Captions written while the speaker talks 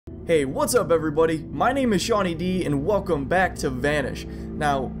Hey, what's up everybody? My name is Shauny D and welcome back to Vanish.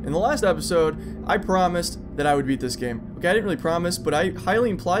 Now, in the last episode, I promised that I would beat this game. Okay, I didn't really promise, but I highly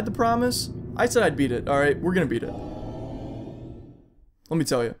implied the promise. I said I'd beat it. Alright, we're gonna beat it. Let me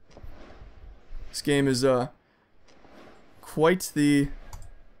tell you. This game is, quite the...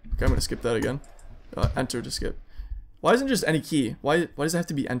 Okay, I'm gonna skip that again. Enter to skip. Why isn't it just any key? Why does it have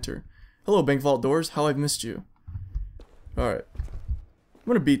to be enter? Hello, Bank Vault Doors. How I've missed you. Alright. I'm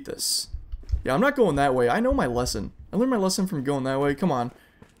gonna beat this. Yeah, I'm not going that way. I know my lesson. I learned my lesson from going that way. Come on.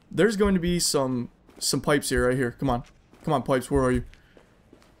 There's going to be some pipes here, right here. Come on. Come on, pipes. Where are you?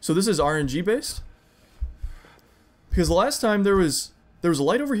 So this is RNG based? Because the last time there was a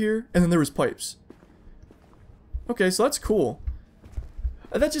light over here, and then there was pipes. Okay, so that's cool.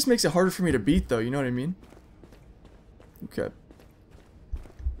 That just makes it harder for me to beat, though. You know what I mean? Okay.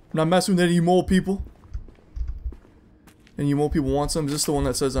 I'm not messing with any mole people. And you mole people want some? Is this the one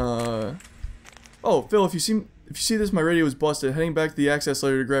that says, Oh, Phil, if you see this, my radio is busted. Heading back to the access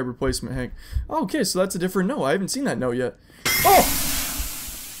layer to grab replacement, Hank. Oh, okay, so that's a different note. I haven't seen that note yet. Oh!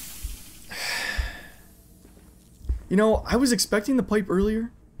 You know, I was expecting the pipe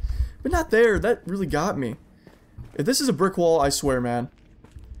earlier, but not there. That really got me. If this is a brick wall, I swear, man.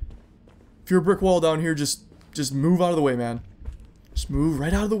 If you're a brick wall down here, just move out of the way, man. Just move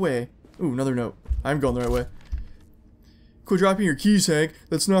right out of the way. Ooh, another note. I'm going the right way. Quit dropping your keys, Hank.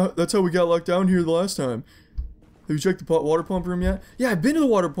 That's how we got locked down here the last time. Have you checked the water pump room yet? Yeah, I've been to the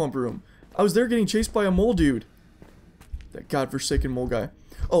water pump room. I was there getting chased by a mole dude. That godforsaken mole guy.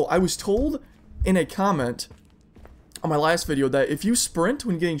 Oh, I was told in a comment on my last video that if you sprint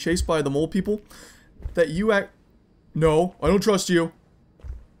when getting chased by the mole people, that you act... No, I don't trust you.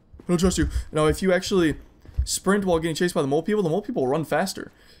 I don't trust you. No, if you actually sprint while getting chased by the mole people will run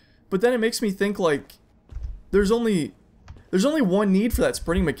faster. But then it makes me think, like, there's only one need for that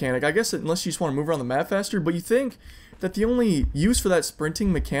sprinting mechanic. I guess unless you just want to move around the map faster, but you think that the only use for that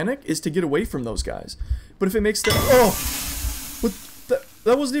sprinting mechanic is to get away from those guys. But if it makes them... Oh! What?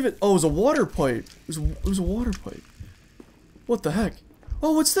 That wasn't even... Oh, it was a water pipe. It was a water pipe. What the heck?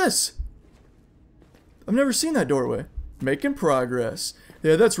 Oh, what's this? I've never seen that doorway. Making progress.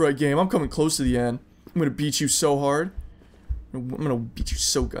 Yeah, that's right, game. I'm coming close to the end. I'm gonna beat you so hard. I'm gonna beat you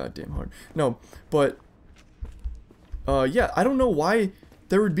so goddamn hard. No, but... yeah, I don't know why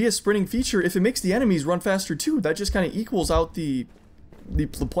there would be a sprinting feature if it makes the enemies run faster too. That just kind of equals out the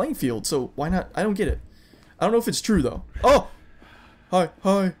playing field, so why not? I don't get it. I don't know if it's true though. Oh! Hi,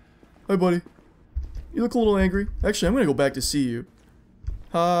 buddy. You look a little angry. Actually, I'm gonna go back to see you.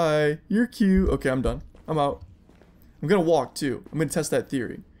 Hi, you're cute. Okay, I'm done. I'm out. I'm gonna walk too. I'm gonna test that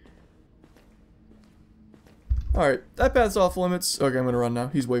theory. Alright, that path's off limits. Okay, I'm gonna run now.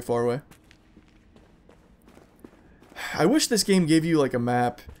 He's way far away. I wish this game gave you like a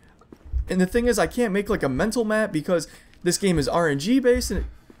map. And the thing is, I can't make like a mental map because this game is RNG based and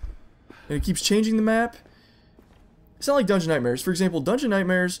it keeps changing the map. It's not like Dungeon Nightmares. For example, Dungeon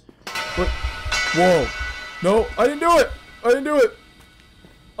Nightmares... What? Whoa. No, I didn't do it! I didn't do it!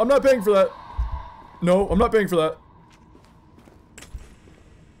 I'm not paying for that. No, I'm not paying for that.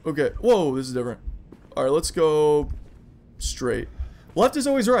 Okay. Whoa, this is different. Alright, let's go straight. Left is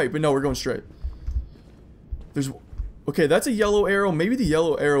always right, but no, we're going straight. There's... Okay, that's a yellow arrow. Maybe the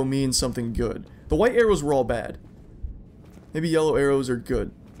yellow arrow means something good. The white arrows were all bad. Maybe yellow arrows are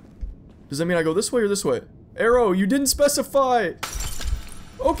good. Does that mean I go this way or this way? Arrow, you didn't specify!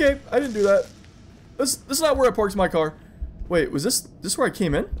 Okay, I didn't do that. This is not where I parked my car. Wait, was this where I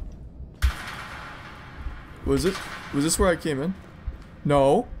came in? Was this where I came in?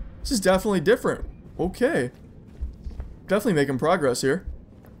 No. This is definitely different. Okay. Definitely making progress here.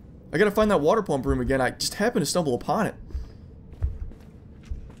 I gotta find that water pump room again. I just happened to stumble upon it.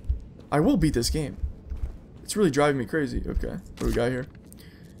 I will beat this game. It's really driving me crazy. Okay, what do we got here?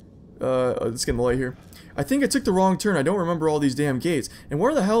 Let's get in the light here. I think I took the wrong turn. I don't remember all these damn gates. And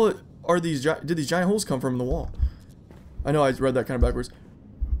where the hell are these? Did these giant holes come from in the wall? I know I read that kind of backwards.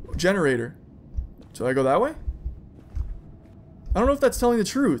 Generator. Should I go that way? I don't know if that's telling the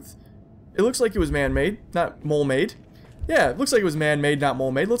truth. It looks like it was man-made, not mole-made. Yeah, it looks like it was man-made, not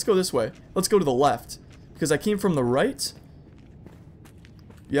mole-made. Let's go this way. Let's go to the left. Because I came from the right.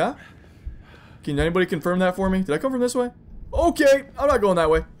 Yeah? Can anybody confirm that for me? Did I come from this way? Okay, I'm not going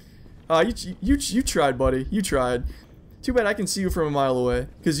that way. You tried, buddy. You tried. Too bad I can see you from a mile away.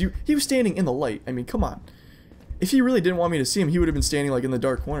 Because he was standing in the light. I mean, come on. If he really didn't want me to see him, he would have been standing like in the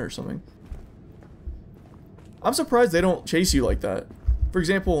dark corner or something. I'm surprised they don't chase you like that. For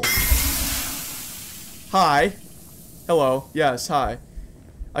example... Hi. Hello. Yes, hi.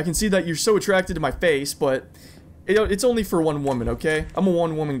 I can see that you're so attracted to my face, but It's only for one woman, okay? I'm a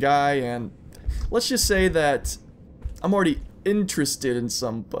one-woman guy, and let's just say that I'm already interested in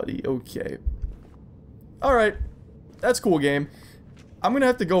somebody. Okay. Alright. That's cool, game. I'm gonna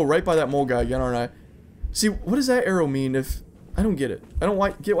have to go right by that mole guy again, aren't I? See, what does that arrow mean if... I don't get it. I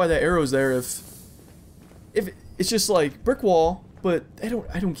don't get why that arrow's there if it's just like brick wall, but I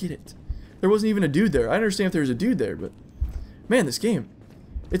don't get it. There wasn't even a dude there. I understand if there's a dude there, but man, this game,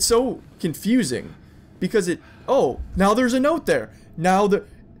 it's so confusing because it... Oh, now there's a note there. Now the...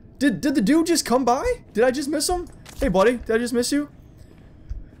 Did the dude just come by? Did I just miss him? Hey, buddy, did I just miss you?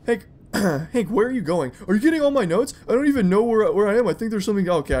 Hank, Hank, where are you going? Are you getting all my notes? I don't even know where I am. I think there's something...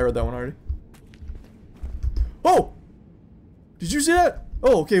 Okay, I read that one already. Oh! Did you see that?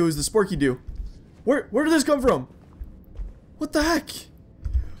 Oh, okay, it was the Sparky Dew. Where did this come from? What the heck?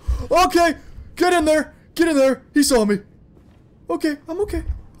 Okay, get in there. Get in there. He saw me. Okay, I'm okay.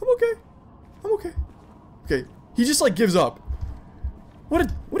 I'm okay. I'm okay. Okay, he just like gives up.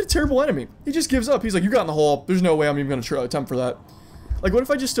 What a terrible enemy. He just gives up. He's like, you got in the hole. There's no way I'm even gonna try attempt for that. Like, what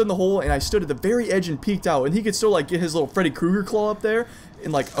if I just stood in the hole and I stood at the very edge and peeked out, and he could still like get his little Freddy Krueger claw up there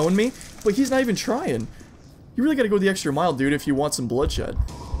and like own me, but he's not even trying. You really gotta go the extra mile, dude, if you want some bloodshed.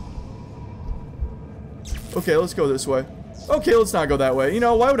 Okay, let's go this way. Okay, let's not go that way. You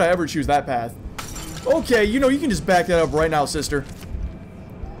know, why would I ever choose that path? Okay, you know, you can just back that up right now, sister.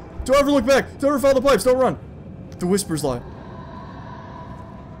 Don't ever look back. Don't ever follow the pipes. Don't run. The whispers lie.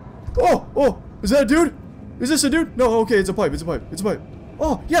 Oh, is that a dude? Is this a dude? No, okay, it's a pipe. It's a pipe. It's a pipe.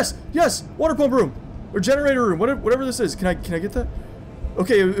 Oh, yes, water pump room. Or generator room, whatever this is. Can I get that?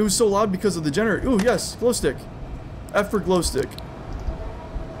 Okay, it was so loud because of the generator. Ooh, yes, glow stick. F for glow stick.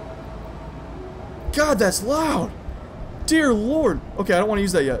 God, that's loud. Dear Lord. Okay, I don't want to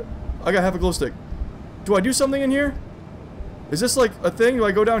use that yet. I gotta have a glow stick. Do I do something in here? Is this like a thing? Do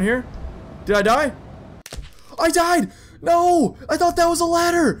I go down here? Did I die? I died! No! I thought that was a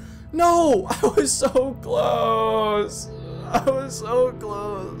ladder! No! I was so close! I was so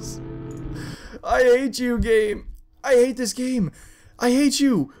close! I hate you, game! I hate this game! I hate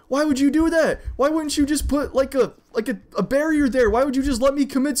you! Why would you do that? Why wouldn't you just put like a barrier there? Why would you just let me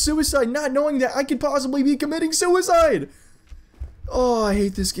commit suicide not knowing that I could possibly be committing suicide? Oh, I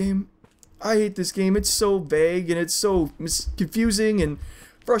hate this game. I hate this game. It's so vague and it's so confusing and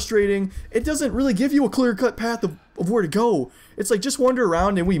frustrating. It doesn't really give you a clear-cut path of where to go. It's like just wander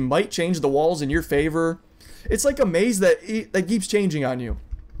around and we might change the walls in your favor. It's like a maze that keeps changing on you.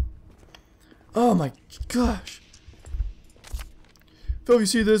 Oh my gosh. Phil, if you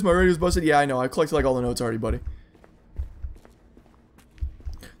see this, my radio's busted. Yeah, I know. I collected like all the notes already, buddy.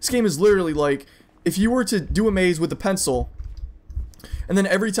 This game is literally like if you were to do a maze with a pencil, and then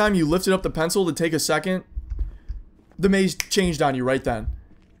every time you lifted up the pencil to take a second, the maze changed on you right then.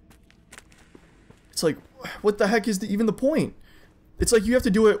 It's like, what the heck is even the point? It's like you have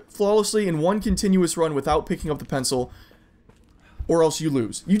to do it flawlessly in one continuous run without picking up the pencil, or else you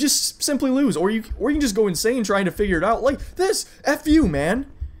lose. You just simply lose, or you can just go insane trying to figure it out. Like this, F you, man.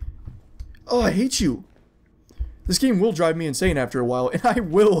 Oh, I hate you. This game will drive me insane after a while, and I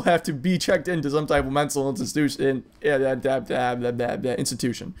will have to be checked into some type of mental institution.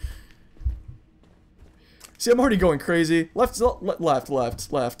 Institution. See, I'm already going crazy. Left.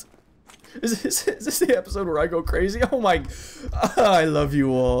 Is this the episode where I go crazy? Oh my... I love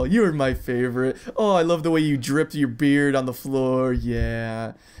you all. You're my favorite. Oh, I love the way you dripped your beard on the floor.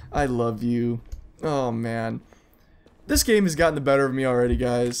 Yeah. I love you. Oh, man. This game has gotten the better of me already,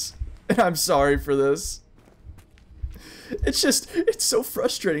 guys. And I'm sorry for this. It's so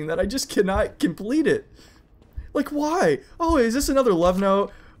frustrating that I just cannot complete it. Like, why? Oh, is this another love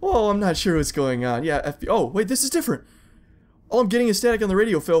note? Oh, I'm not sure what's going on. Yeah, oh, wait, this is different. All I'm getting is static on the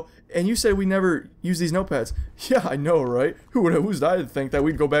radio, Phil, and you said we never use these notepads. Yeah, I know, right? Who's I to think that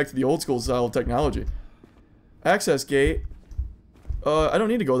we'd go back to the old school style of technology? Access gate. I don't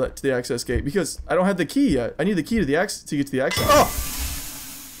need to go to the access gate because I don't have the key yet. I need the key to get to the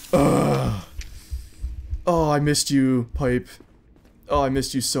access. Oh! Oh, I missed you, pipe. Oh, I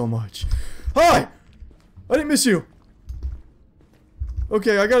missed you so much. Hi! I didn't miss you.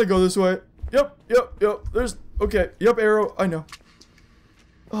 Okay, I gotta go this way. Yep. There's... Okay, yep, arrow. I know.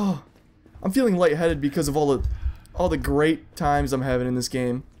 Oh, I'm feeling lightheaded because of all the great times I'm having in this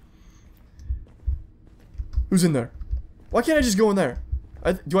game. Who's in there? Why can't I just go in there?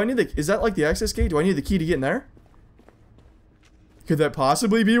 Do I need the... Is that like the access gate? Do I need the key to get in there? Could that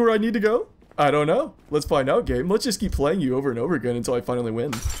possibly be where I need to go? I don't know. Let's find out, game. Let's just keep playing you over and over again until I finally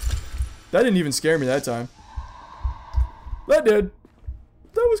win. That didn't even scare me that time. That did.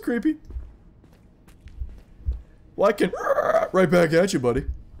 That was creepy. Well, I can... Right back at you, buddy.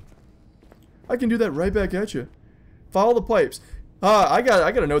 I can do that right back at you. Follow the pipes. I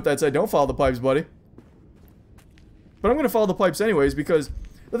got a note that said don't follow the pipes, buddy. But I'm gonna follow the pipes anyways because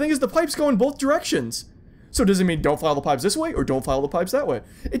the thing is the pipes go in both directions. So does it mean don't follow the pipes this way or don't follow the pipes that way?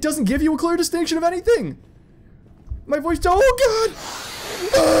 It doesn't give you a clear distinction of anything. My voice, oh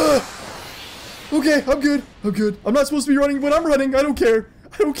god! Okay, I'm good. I'm good. I'm not supposed to be running, but I'm running. I don't care.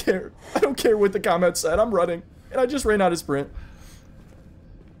 I don't care. I don't care what the comments said. I'm running. And I just ran out of sprint.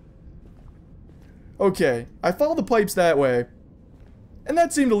 Okay, I followed the pipes that way. And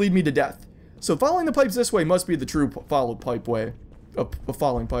that seemed to lead me to death. So following the pipes this way must be the true followed pipe way of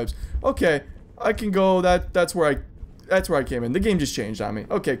following pipes. Okay, I can go. That's where I came in. The game just changed on me.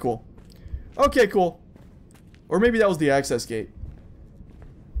 Okay, cool. Okay, cool. Or maybe that was the access gate.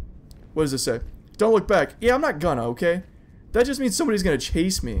 What does this say? Don't look back. Yeah, I'm not gonna, okay? That just means somebody's gonna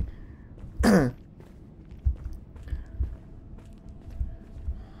chase me. Do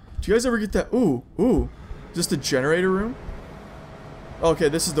you guys ever get that? Ooh. Is this the generator room? Okay,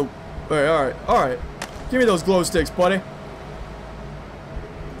 this is the... Alright. Give me those glow sticks, buddy.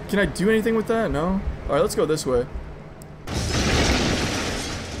 Can I do anything with that? No? Alright, let's go this way.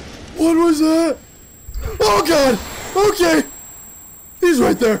 What was that? Oh god! Okay! He's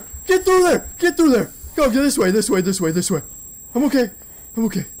right there! Get through there! Get through there! Go, get this way, this way, this way, this way. I'm okay. I'm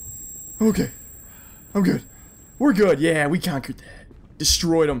okay. I'm okay. I'm good. We're good. Yeah, we conquered that.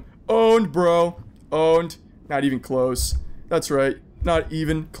 Destroyed him. Owned, bro. Owned. Not even close. That's right. Not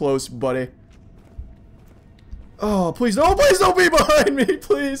even close, buddy. Oh, please. Oh, please don't be behind me,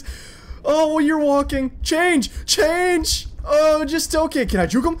 please. Oh, you're walking. Change. Change. Oh, just okay. Can I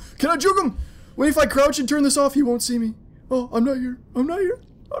juke him? Can I juke him? Wait, if I crouch and turn this off, he won't see me. Oh, I'm not here. I'm not here.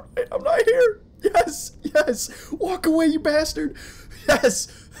 Alright, I'm not here. Yes. Yes. Walk away, you bastard.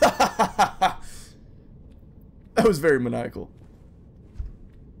 Yes. That was very maniacal.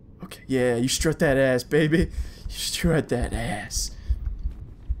 Okay. Yeah, you strut that ass, baby. You strut that ass.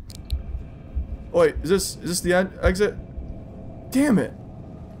 Oh, wait, is this the end exit? Damn it.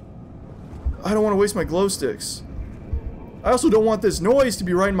 I don't want to waste my glow sticks. I also don't want this noise to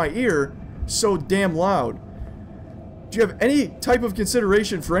be right in my ear so damn loud. Do you have any type of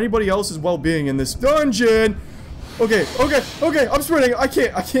consideration for anybody else's well-being in this dungeon? Okay, I'm sprinting. I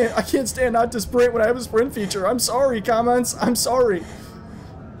can't stand not to sprint when I have a sprint feature. I'm sorry, comments. I'm sorry.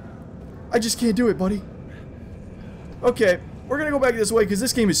 I just can't do it, buddy. Okay, we're gonna go back this way because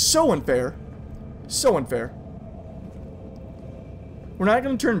this game is so unfair. So unfair. We're not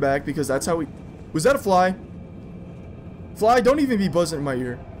gonna turn back because that's how we... Was that a fly? Fly, don't even be buzzing in my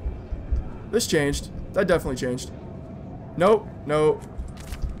ear. This changed. That definitely changed. Nope, no.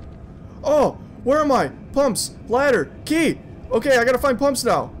 Oh, where am I? Pumps, ladder, key. Okay, I gotta find pumps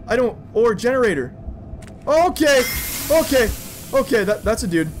now. I don't... Or generator. Okay, that's a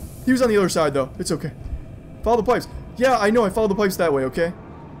dude. He was on the other side, though. It's okay. Follow the pipes. Yeah, I know. I followed the pipes that way, okay?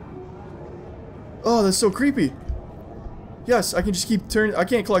 Oh, that's so creepy. Yes, I can just keep turning... I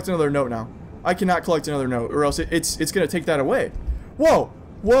can't collect another note now. I cannot collect another note, or else it's gonna take that away. Whoa!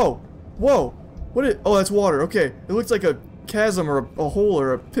 What is... Oh, that's water. Okay. It looks like a chasm or a hole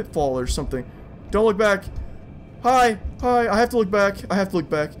or a pitfall or something. Don't look back. Hi. I have to look back.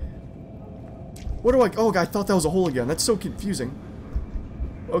 What do I... Oh, I thought that was a hole again. That's so confusing.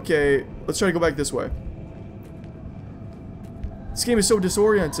 Okay, let's try to go back this way. This game is so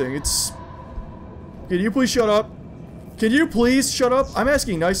disorienting. It's... Can you please shut up? Can you please shut up? I'm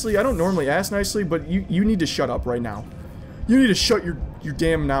asking nicely. I don't normally ask nicely, but you need to shut up right now. You need to shut your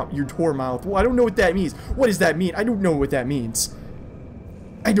damn mouth, your whore mouth. Well, I don't know what that means. What does that mean? I don't know what that means.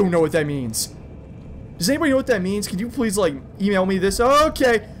 I don't know what that means. Does anybody know what that means? Can you please, like, email me this?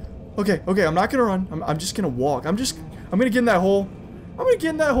 Okay, I'm not gonna run. I'm just gonna walk. I'm gonna get in that hole.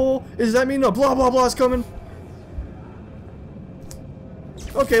 Does that mean the blah blah blah is coming?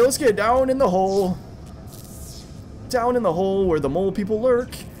 Okay, let's get down in the hole. Down in the hole where the mole people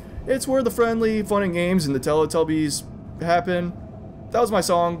lurk. It's where the friendly, fun and games and the Teletubbies happen. That was my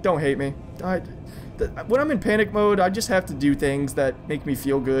song. Don't hate me. When I'm in panic mode, I just have to do things that make me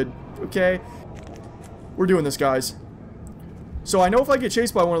feel good. Okay? We're doing this, guys. So I know if I get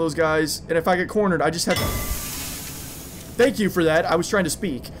chased by one of those guys, and if I get cornered, I just have to... Thank you for that. I was trying to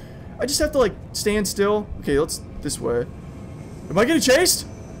speak. I just have to, like, stand still. Okay, let's... This way. Am I getting chased?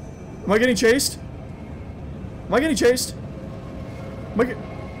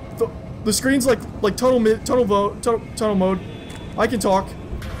 The screen's like tunnel mode. I can talk.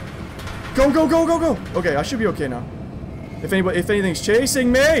 Go. Okay, I should be okay now. If anything's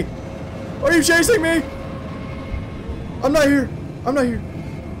chasing me. Are you chasing me? I'm not here.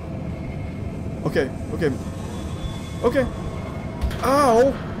 Okay.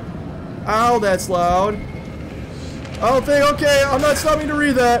 Ow, that's loud. I don't think, okay, I'm not stopping to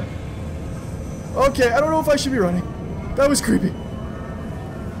read that. Okay, I don't know if I should be running. That was creepy.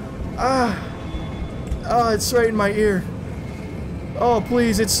 It's right in my ear. Oh,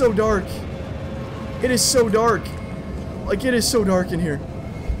 please, it's so dark. It is so dark. Like, it is so dark in here.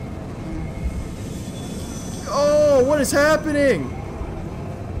 Oh, what is happening?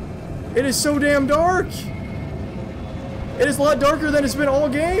 It is so damn dark. It is a lot darker than it's been all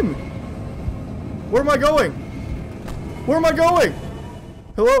game. Where am I going? Where am I going?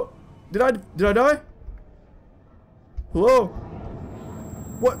 Hello? Did I die? Hello?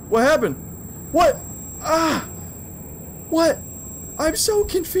 What happened? What? What? I'm so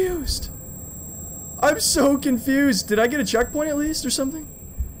confused. I'm so confused. Did I get a checkpoint at least or something?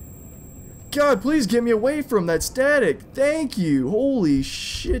 God, please get me away from that static. Thank you. Holy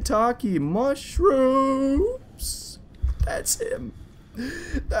shiitake mushrooms. That's him.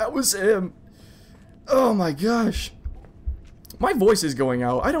 That was him. Oh my gosh. My voice is going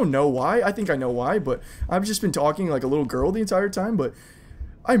out. I don't know why. I think I know why, but I've just been talking like a little girl the entire time, but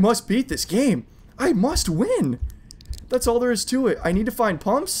I must beat this game. I must win. That's all there is to it. I need to find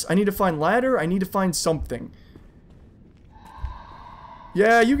pumps. I need to find ladder. I need to find something.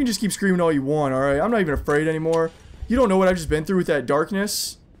 Yeah, you can just keep screaming all you want, alright? I'm not even afraid anymore. You don't know what I've just been through with that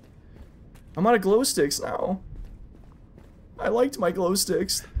darkness. I'm out of glow sticks now. I liked my glow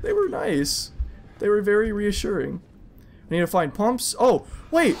sticks. They were nice. They were very reassuring. I need to find pumps. Oh,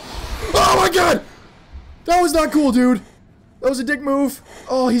 wait. Oh my god! That was not cool, dude. That was a dick move.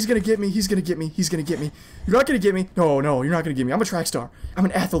 Oh, he's gonna get me. He's gonna get me. He's gonna get me. You're not gonna get me. No, no, you're not gonna get me. I'm a track star. I'm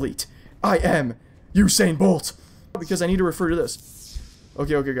an athlete. I am Usain Bolt. Because I need to refer to this.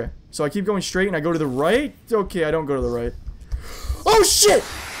 Okay, okay, okay. So I keep going straight and I go to the right. Okay, I don't go to the right. Oh, shit!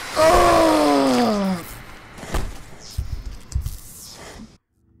 Oh!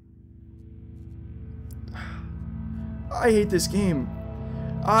 I hate this game.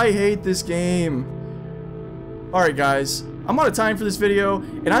 I hate this game. Alright, guys. I'm out of time for this video,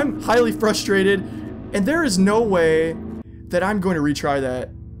 and I'm highly frustrated, and there is no way that I'm going to retry that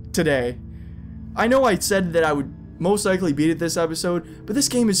today. I know I said that I would most likely beat it this episode, but this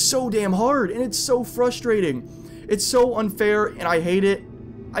game is so damn hard, and it's so frustrating. It's so unfair, and I hate it.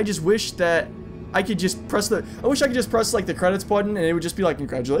 I just wish that I could just press the... I wish I could just press, like, the credits button, and it would just be like,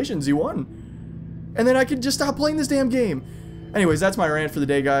 congratulations, you won. And then I could just stop playing this damn game. Anyways, that's my rant for the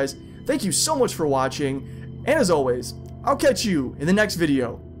day, guys. Thank you so much for watching, and as always, I'll catch you in the next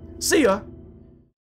video. See ya!